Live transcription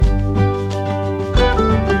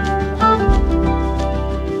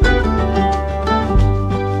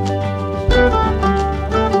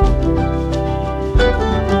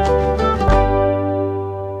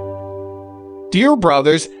Dear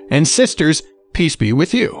brothers and sisters, peace be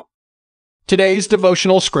with you. Today's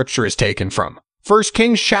devotional scripture is taken from 1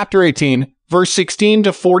 Kings chapter 18, verse 16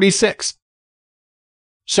 to 46.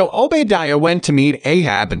 So Obadiah went to meet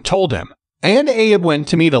Ahab and told him, and Ahab went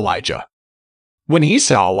to meet Elijah. When he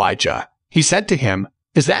saw Elijah, he said to him,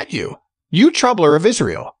 "Is that you, you troubler of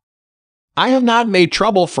Israel?" "I have not made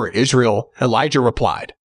trouble for Israel," Elijah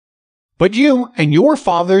replied. "But you and your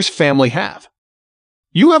father's family have.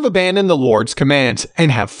 You have abandoned the Lord's commands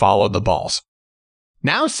and have followed the Baals.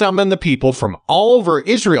 Now summon the people from all over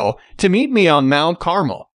Israel to meet me on Mount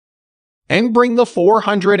Carmel, and bring the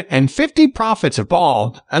 450 prophets of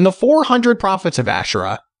Baal and the 400 prophets of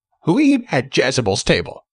Asherah who eat at Jezebel's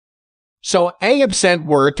table." So Ahab sent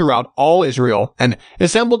word throughout all Israel and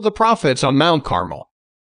assembled the prophets on Mount Carmel.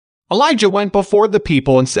 Elijah went before the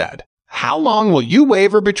people and said, "How long will you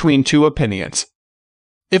waver between two opinions?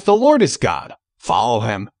 If the Lord is God, follow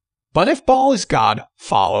him. But if Baal is God,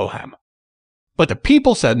 follow him." But the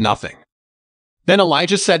people said nothing. Then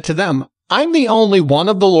Elijah said to them, "I'm the only one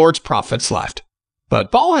of the Lord's prophets left, but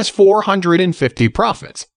Baal has 450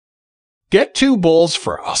 prophets. Get 2 bulls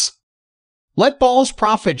for us. Let Baal's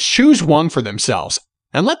prophets choose one for themselves,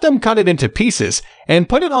 and let them cut it into pieces and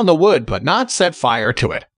put it on the wood, but not set fire to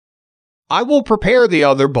it. I will prepare the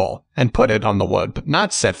other bull and put it on the wood, but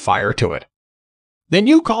not set fire to it. Then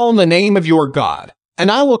you call on the name of your God, and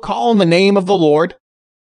I will call on the name of the Lord.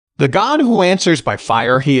 The God who answers by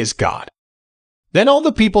fire, he is God." Then all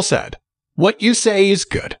the people said, "What you say is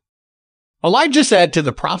good." Elijah said to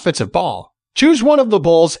the prophets of Baal, "Choose one of the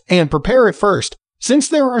bulls and prepare it first, since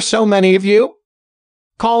there are so many of you.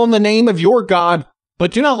 Call on the name of your God,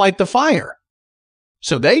 but do not light the fire."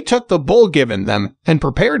 So they took the bull given them and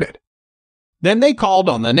prepared it. Then they called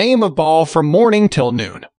on the name of Baal from morning till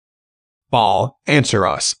noon. "Baal, answer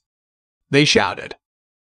us," they shouted.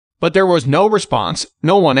 But there was no response,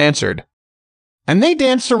 no one answered. And they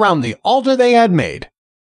danced around the altar they had made.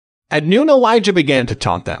 At noon Elijah began to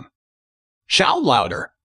taunt them. "Shout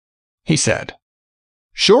louder," he said.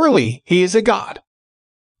 "Surely he is a god.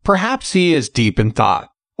 Perhaps he is deep in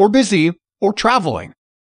thought, or busy, or traveling.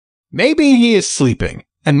 Maybe he is sleeping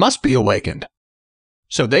and must be awakened."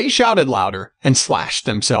 So they shouted louder and slashed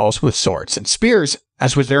themselves with swords and spears,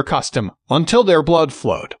 as was their custom, until their blood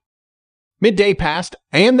flowed. Midday passed,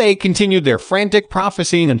 and they continued their frantic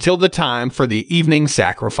prophesying until the time for the evening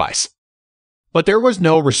sacrifice. But there was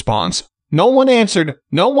no response. No one answered.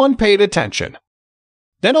 No one paid attention.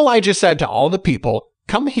 Then Elijah said to all the people,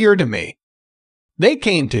 "Come here to me." They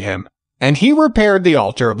came to him, and he repaired the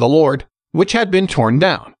altar of the Lord, which had been torn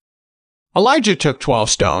down. Elijah took 12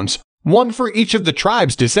 stones, one for each of the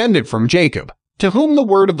tribes descended from Jacob, to whom the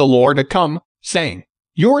word of the Lord had come, saying,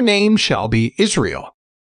 "Your name shall be Israel."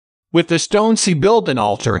 With the stones he built an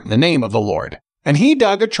altar in the name of the Lord, and he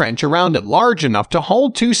dug a trench around it large enough to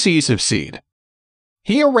hold 2 seahs of seed.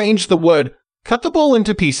 He arranged the wood, cut the bull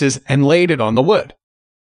into pieces, and laid it on the wood.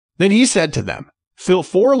 Then he said to them, "Fill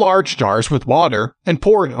 4 large jars with water and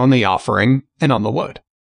pour it on the offering and on the wood."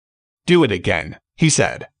 "Do it again," he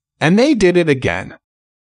said, and they did it again.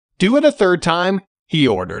 "Do it a 3rd time," he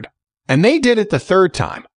ordered, and they did it the 3rd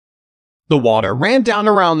time. The water ran down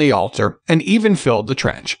around the altar and even filled the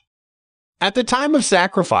trench. At the time of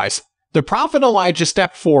sacrifice, the prophet Elijah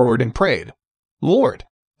stepped forward and prayed, "Lord,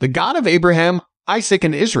 the God of Abraham, Isaac,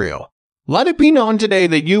 and Israel, let it be known today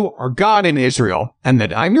that you are God in Israel, and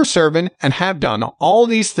that I'm your servant and have done all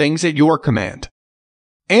these things at your command.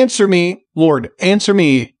 Answer me, Lord, answer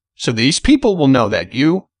me, so these people will know that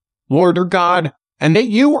you, Lord, are God, and that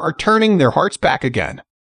you are turning their hearts back again."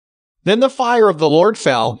 Then the fire of the Lord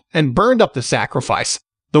fell and burned up the sacrifice,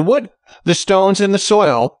 the wood, the stones, and the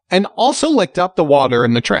soil, and also licked up the water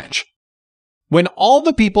in the trench. When all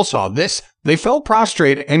the people saw this, they fell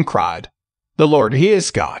prostrate and cried, "The Lord, he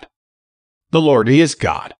is God. The Lord, he is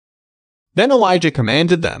God." Then Elijah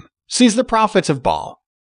commanded them, "Seize the prophets of Baal.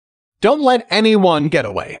 Don't let anyone get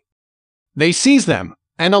away." They seized them,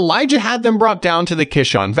 and Elijah had them brought down to the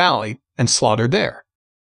Kishon Valley and slaughtered there.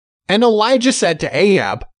 And Elijah said to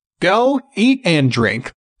Ahab, "Go, eat and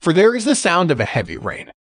drink, for there is the sound of a heavy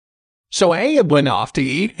rain." So Ahab went off to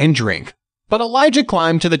eat and drink, but Elijah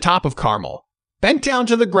climbed to the top of Carmel, bent down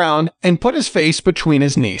to the ground, and put his face between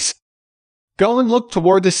his knees. "Go and look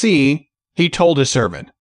toward the sea," he told his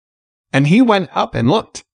servant. And he went up and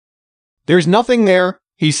looked. "There's nothing there,"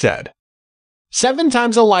 he said. 7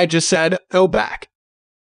 times Elijah said, "Go back."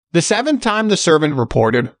 The 7th time the servant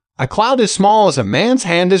reported, "A cloud as small as a man's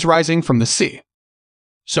hand is rising from the sea."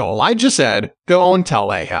 So Elijah said, "Go and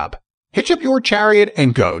tell Ahab, hitch up your chariot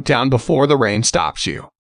and go down before the rain stops you."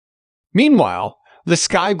 Meanwhile, the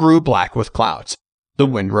sky grew black with clouds. The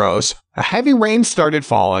wind rose, a heavy rain started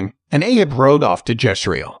falling, and Ahab rode off to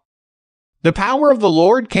Jezreel. The power of the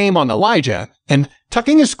Lord came on Elijah, and,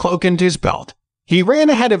 tucking his cloak into his belt, he ran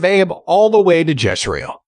ahead of Ahab all the way to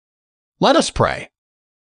Jezreel. Let us pray.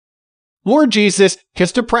 Lord Jesus,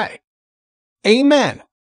 kiss to pray. Amen.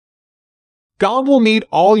 God will meet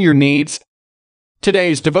all your needs.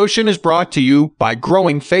 Today's devotion is brought to you by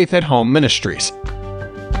Growing Faith at Home Ministries.